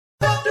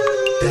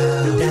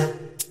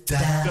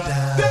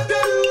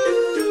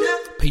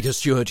Peter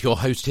Stewart, your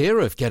host here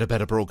of Get a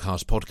Better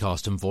Broadcast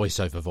podcast and Voice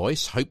Over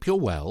Voice. Hope you're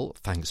well.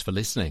 Thanks for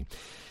listening.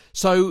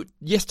 So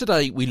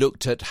yesterday we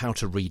looked at how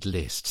to read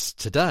lists.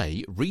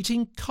 Today,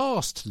 reading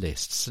cast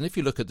lists. And if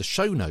you look at the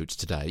show notes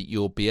today,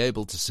 you'll be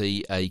able to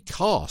see a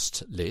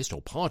cast list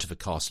or part of a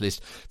cast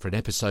list for an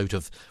episode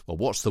of, well,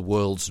 what's the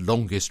world's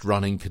longest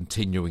running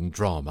continuing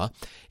drama.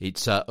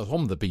 It's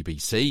on the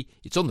BBC,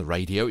 it's on the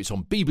radio, it's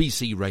on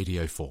BBC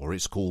Radio 4.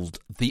 It's called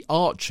The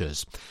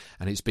Archers,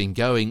 and it's been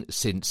going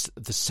since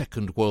the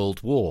Second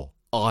World War.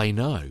 I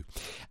know.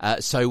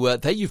 So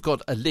there you've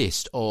got a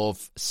list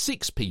of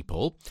 6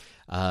 people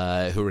who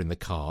are in the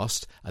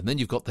cast, and then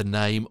you've got the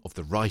name of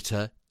the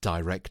writer,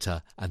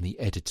 director and the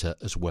editor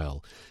as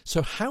well.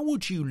 So how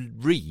would you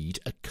read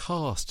a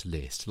cast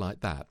list like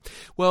that?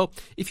 Well,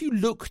 if you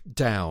look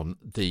down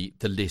the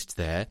list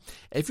there,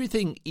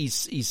 everything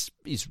is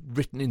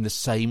written in the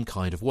same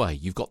kind of way.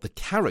 You've got the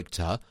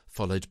character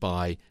followed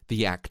by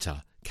the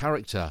actor.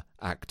 Character,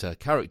 actor,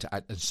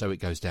 and so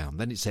it goes down.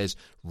 Then it says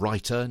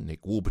writer,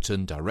 Nick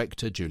Warburton,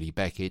 director, Julie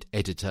Beckett,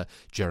 editor,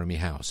 Jeremy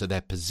Howe. So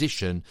their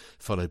position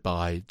followed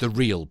by the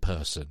real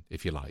person,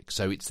 if you like.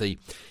 So it's the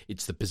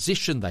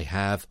position they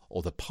have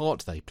or the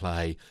part they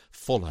play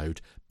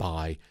followed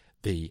by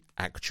the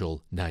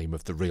actual name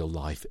of the real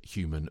life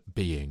human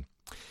being.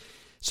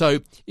 So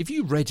if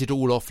you read it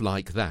all off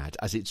like that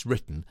as it's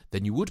written,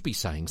 then you would be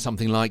saying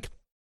something like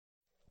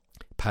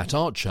Pat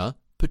Archer,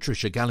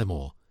 Patricia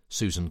Gallimore,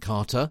 Susan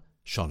Carter,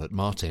 Charlotte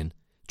Martin,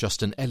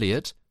 Justin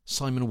Elliott,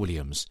 Simon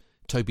Williams,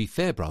 Toby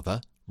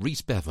Fairbrother,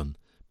 Rhys Bevan,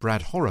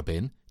 Brad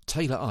Horrobin,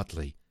 Taylor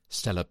Utley,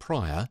 Stella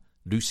Pryor,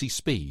 Lucy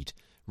Speed,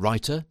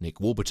 writer Nick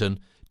Warburton,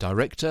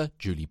 director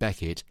Julie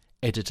Beckett,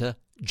 editor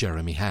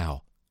Jeremy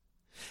Howe.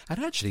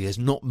 And actually there's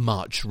not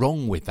much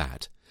wrong with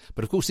that.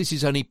 But of course this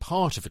is only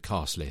part of a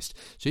cast list.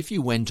 So if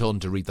you went on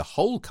to read the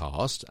whole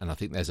cast, and I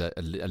think there's at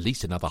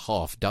least another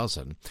half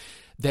dozen,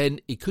 then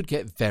it could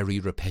get very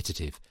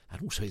repetitive.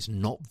 And also it's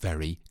not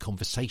very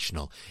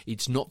conversational.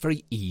 It's not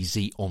very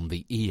easy on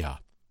the ear.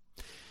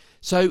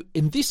 So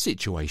in this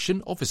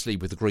situation, obviously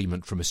with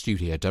agreement from a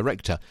studio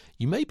director,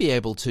 you may be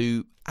able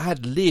to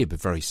ad-lib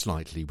very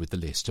slightly with the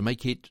list to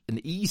make it an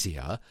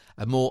easier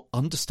and more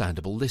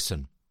understandable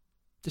listen.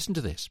 Listen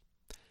to this.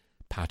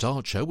 Pat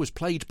Archer was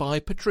played by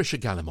Patricia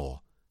Gallimore,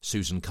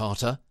 Susan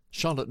Carter,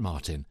 Charlotte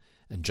Martin,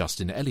 and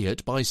Justin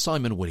Elliott by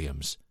Simon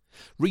Williams.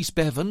 Rhys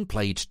Bevan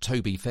played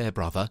Toby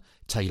Fairbrother,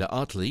 Taylor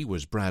Utley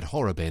was Brad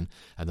Horrobin,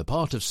 and the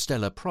part of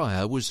Stella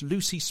Pryor was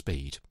Lucy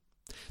Speed.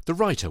 The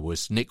writer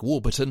was Nick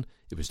Warburton,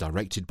 it was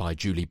directed by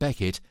Julie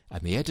Beckett,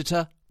 and the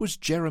editor was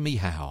Jeremy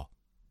Howe.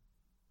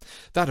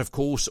 That, of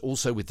course,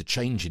 also with the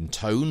change in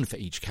tone for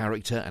each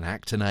character and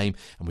actor name,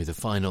 and with the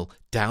final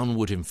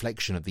downward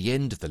inflection at the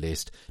end of the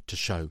list to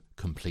show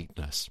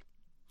completeness.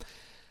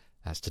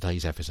 That's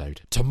today's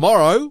episode.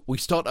 Tomorrow, we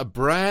start a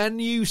brand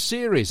new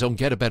series on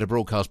Get a Better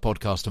Broadcast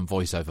podcast and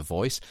Voice Over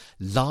Voice,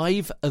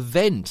 live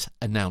event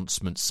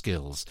announcement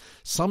skills,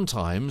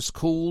 sometimes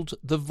called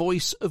the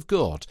Voice of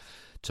God.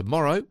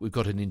 Tomorrow, we've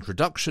got an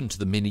introduction to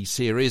the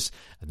mini-series,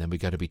 and then we're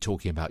going to be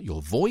talking about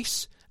your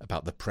voice,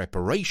 about the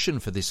preparation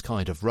for this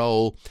kind of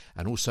role,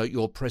 and also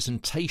your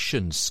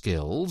presentation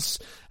skills,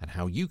 and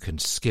how you can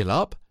skill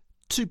up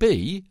to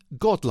be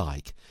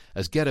godlike,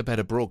 as Get a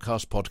Better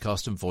Broadcast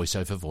podcast and Voice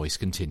Over Voice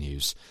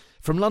continues.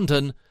 From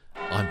London,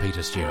 I'm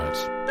Peter Stewart.